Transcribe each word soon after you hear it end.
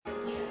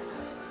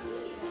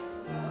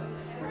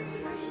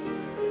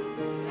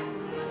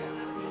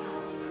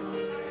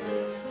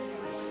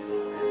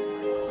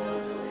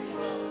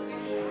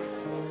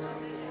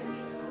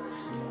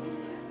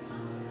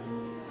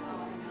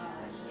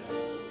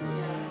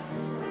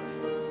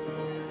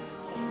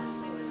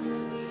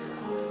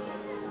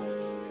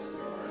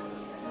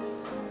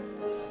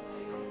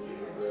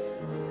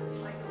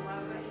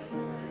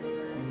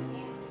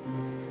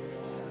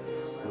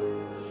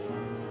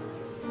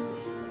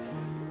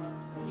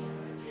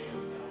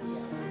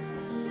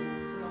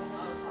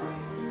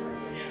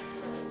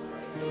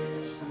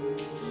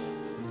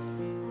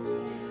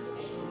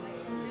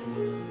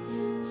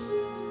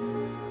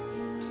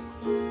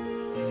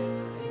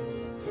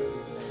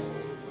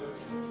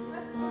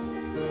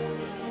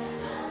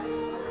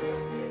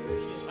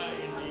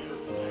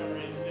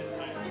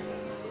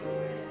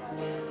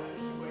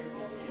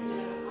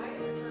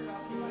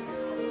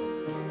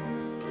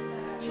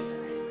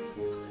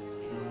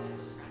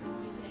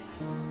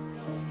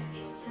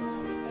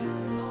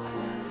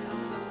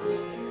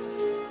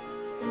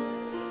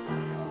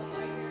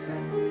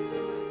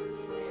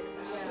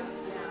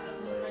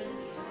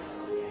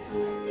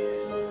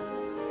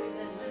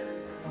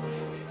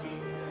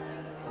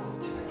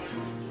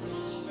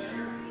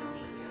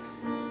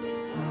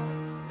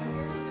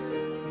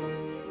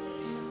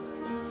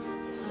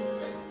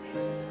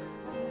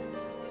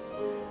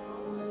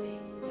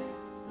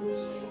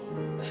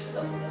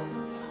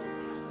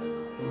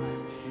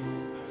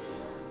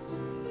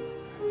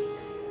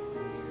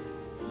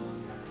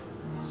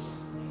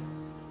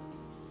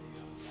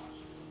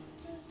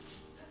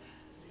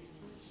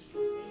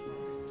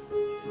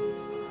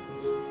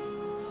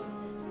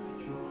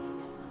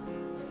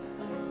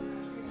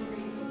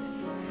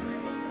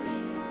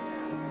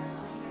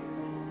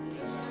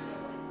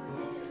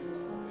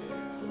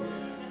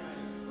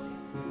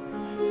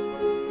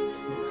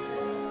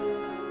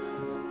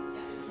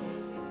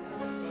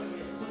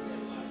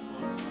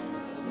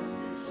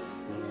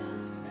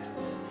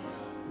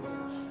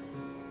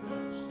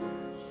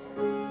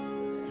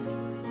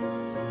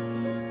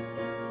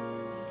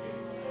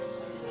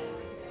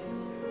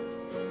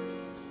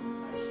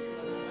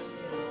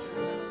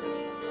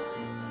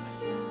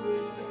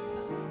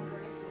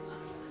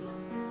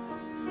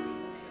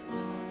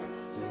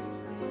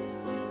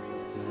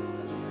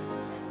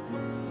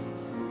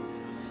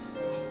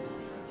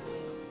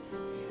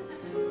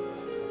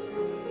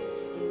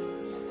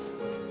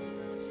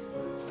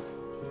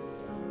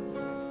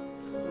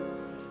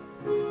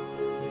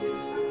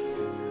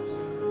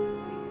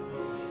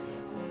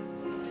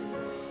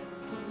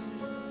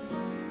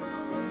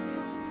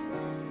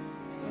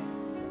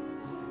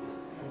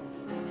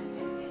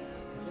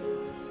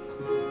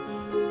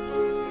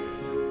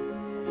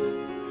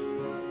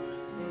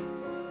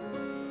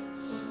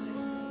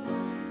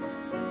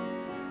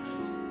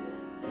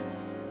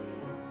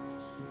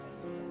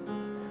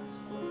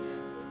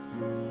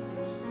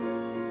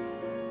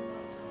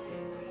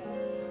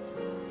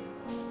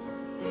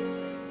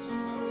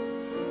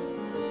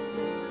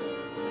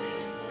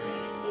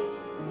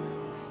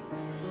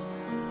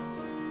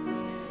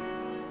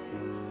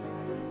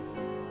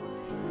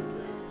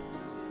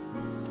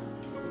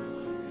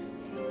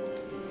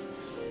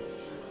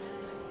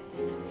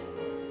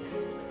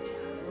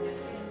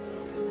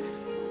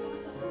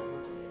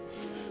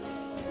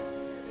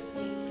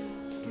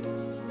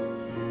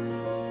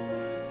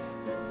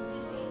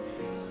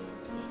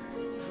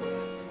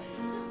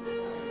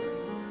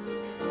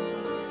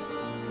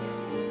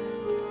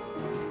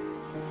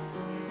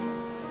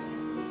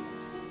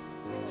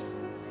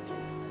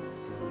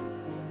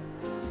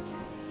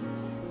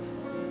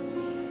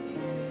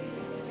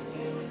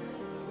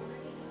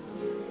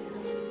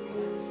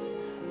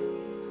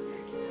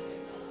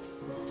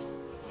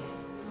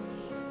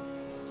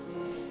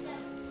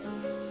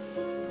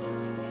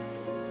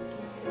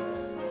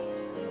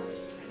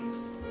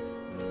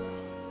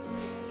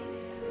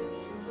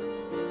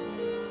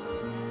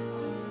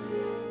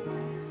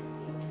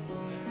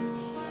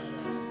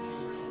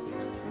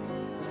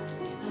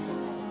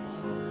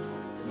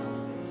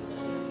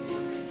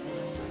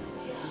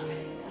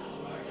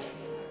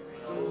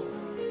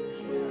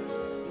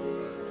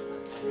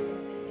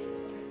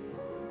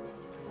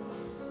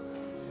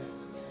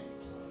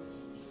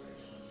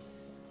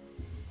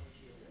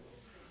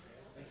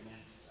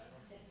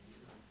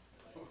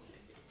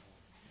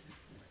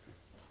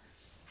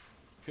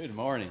Good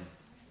morning.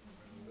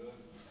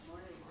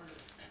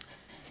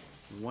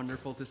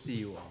 Wonderful to see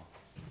you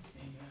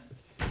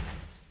all.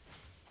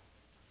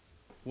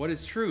 What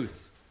is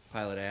truth?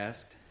 Pilate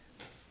asked.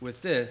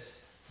 With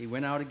this, he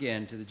went out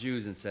again to the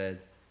Jews and said,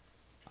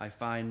 I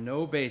find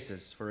no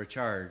basis for a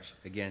charge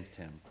against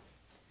him.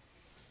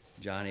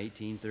 John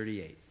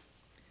 18:38.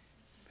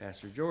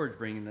 Pastor George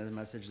bringing the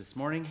message this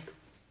morning.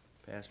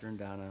 Pastor and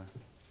Donna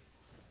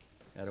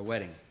at a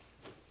wedding.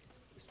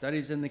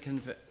 Studies in the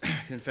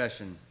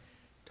confession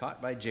taught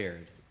by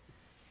Jared.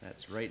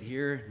 That's right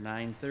here,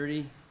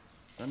 9:30,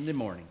 Sunday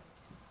morning.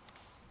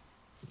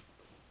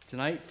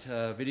 Tonight,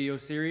 a video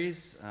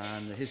series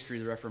on the history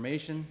of the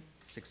Reformation,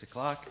 6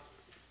 o'clock,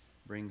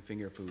 bring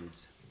finger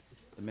foods.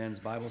 The men's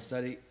Bible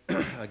study,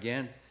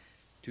 again,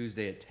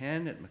 Tuesday at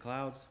 10 at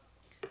McLeod's.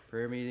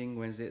 Prayer meeting,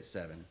 Wednesday at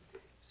 7.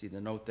 See the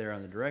note there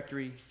on the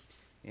directory,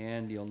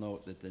 and you'll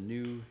note that the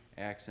new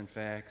Acts and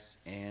Facts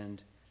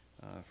and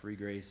Free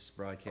Grace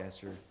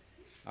broadcaster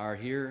are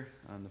here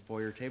on the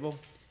foyer table.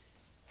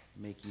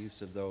 Make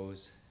use of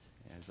those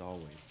as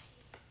always.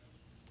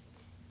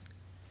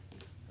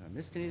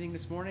 Missed anything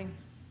this morning?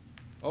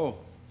 Oh,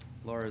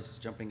 Laura's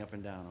jumping up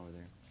and down over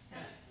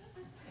there.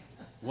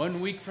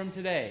 1 week from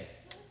today,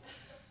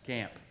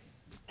 camp.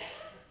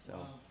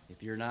 So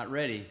if you're not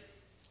ready,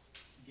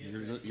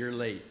 you're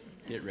late.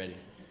 Get ready.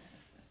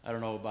 I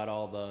don't know about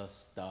all the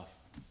stuff,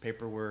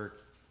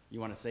 paperwork. You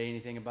want to say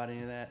anything about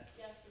any of that?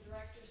 Yes, the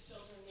director's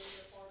children need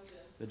their forms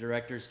in. The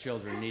director's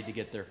children need to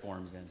get their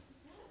forms in.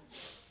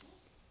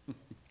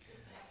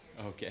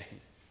 Okay.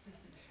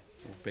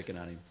 We're picking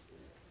on him.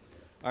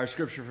 Our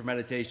scripture for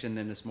meditation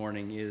then this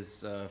morning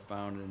is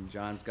found in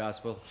John's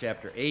Gospel,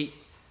 chapter 8.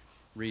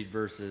 Read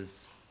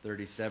verses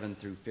 37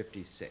 through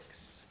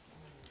 56.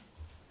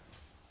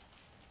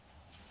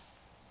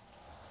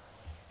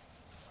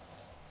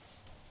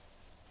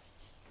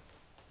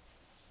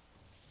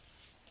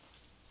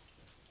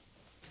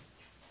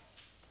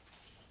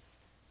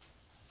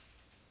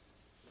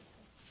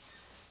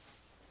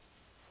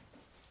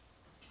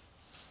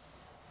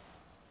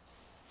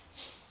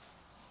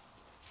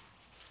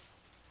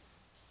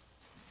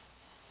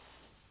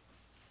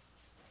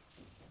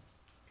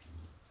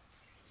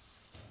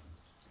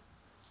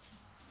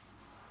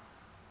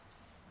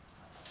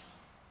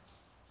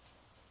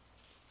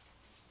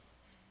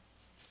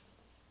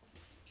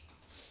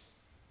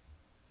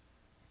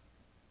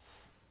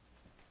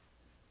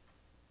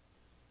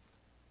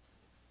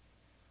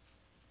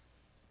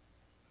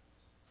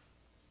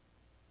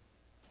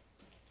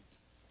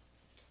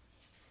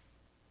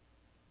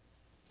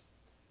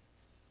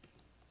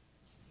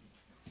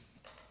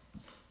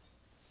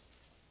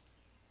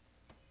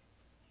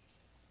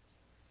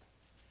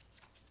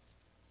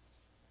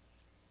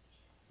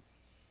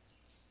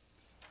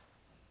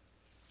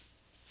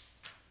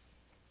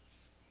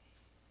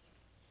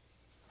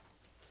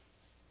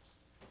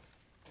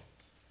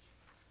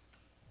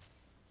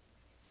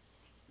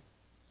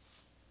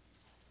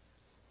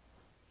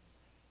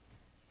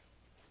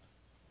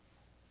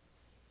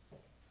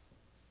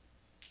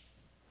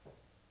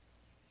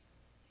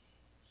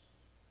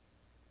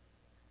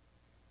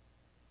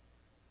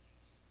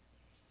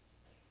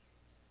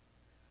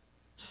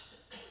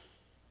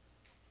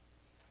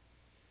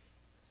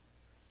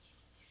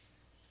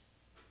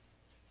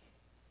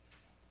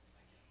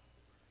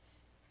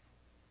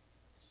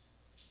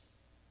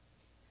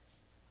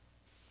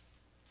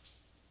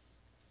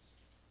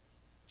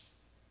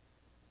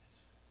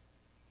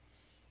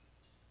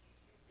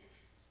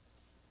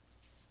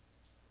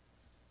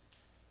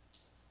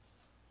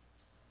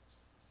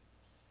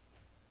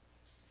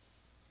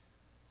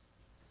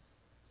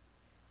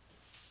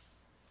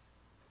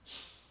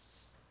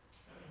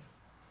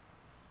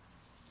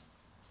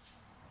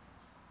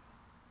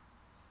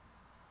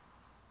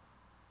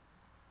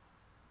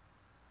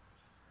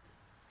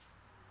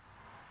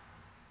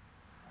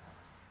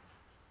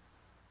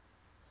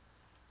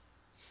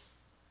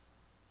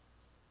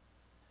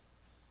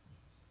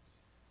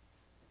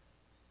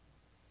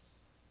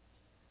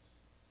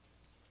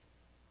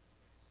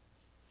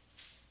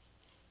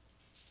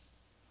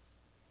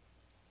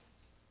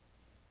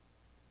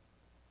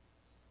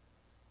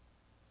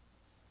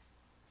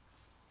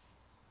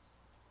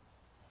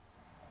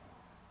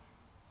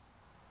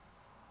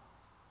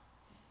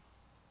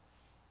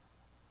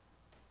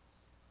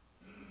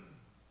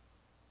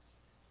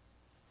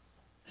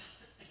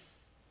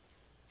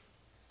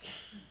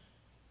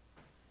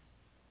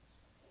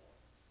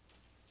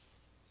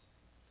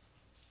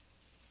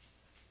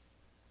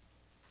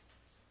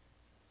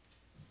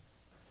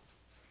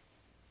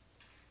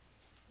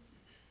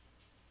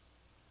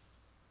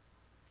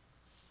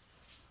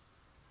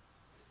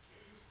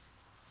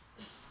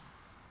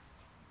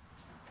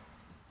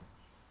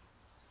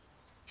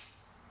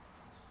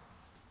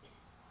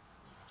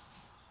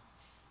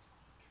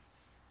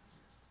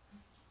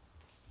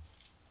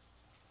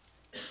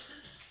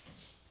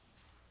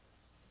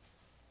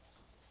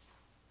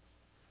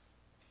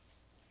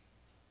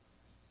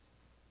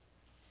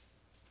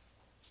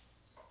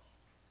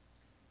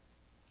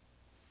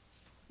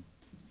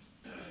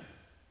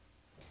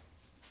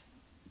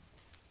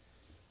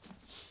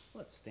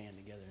 let's stand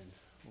together and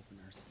open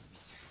our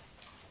service.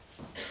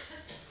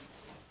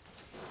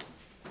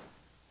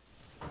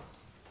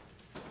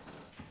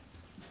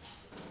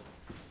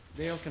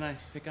 Dale, can I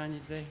pick on you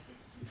today?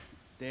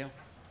 Dale?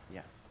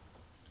 Yeah.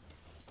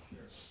 Sure.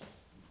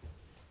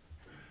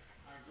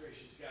 Our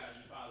gracious God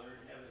and Father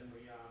in heaven,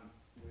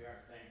 we are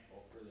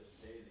thankful for this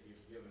day that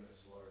you've given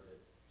us, Lord,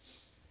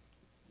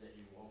 that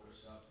you woke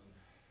us up and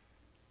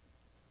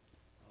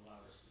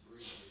allowed us to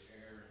breathe your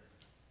air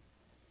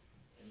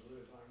and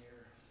live on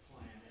your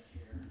planet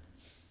here.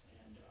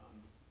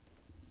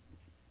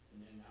 And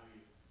then now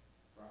you've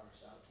brought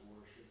us out to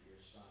worship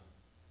your Son.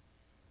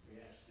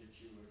 We ask that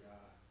you would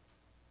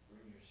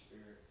bring your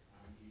Spirit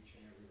on each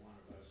and every one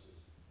of us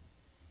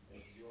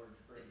as George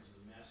brings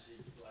the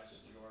message. Bless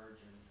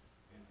George and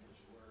his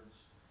words.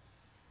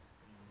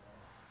 And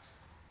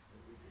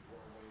that we could go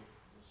away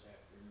this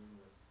afternoon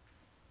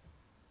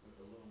with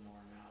a little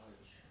more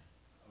knowledge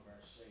of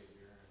our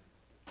Savior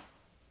and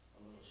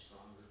a little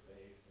stronger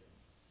faith and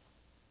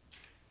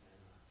a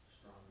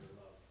stronger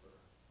love for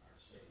our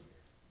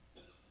Savior.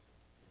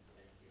 And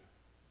thank you,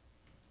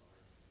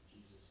 Lord,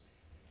 in Jesus'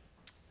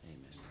 name.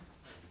 Amen.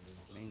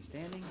 Remain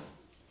standing.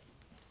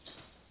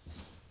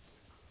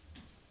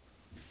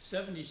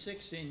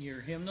 76 in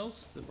your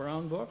hymnals, the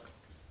Brown Book.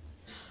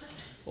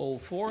 Oh,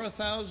 for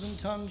 1,000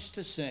 tongues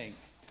to sing.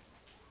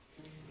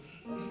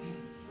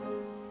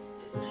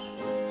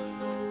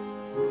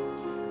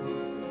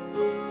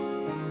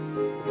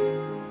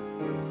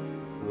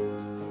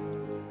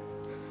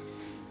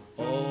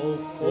 Oh,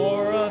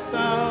 for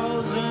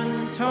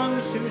 1,000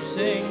 tongues to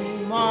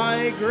sing,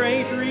 my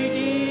great Redeemer.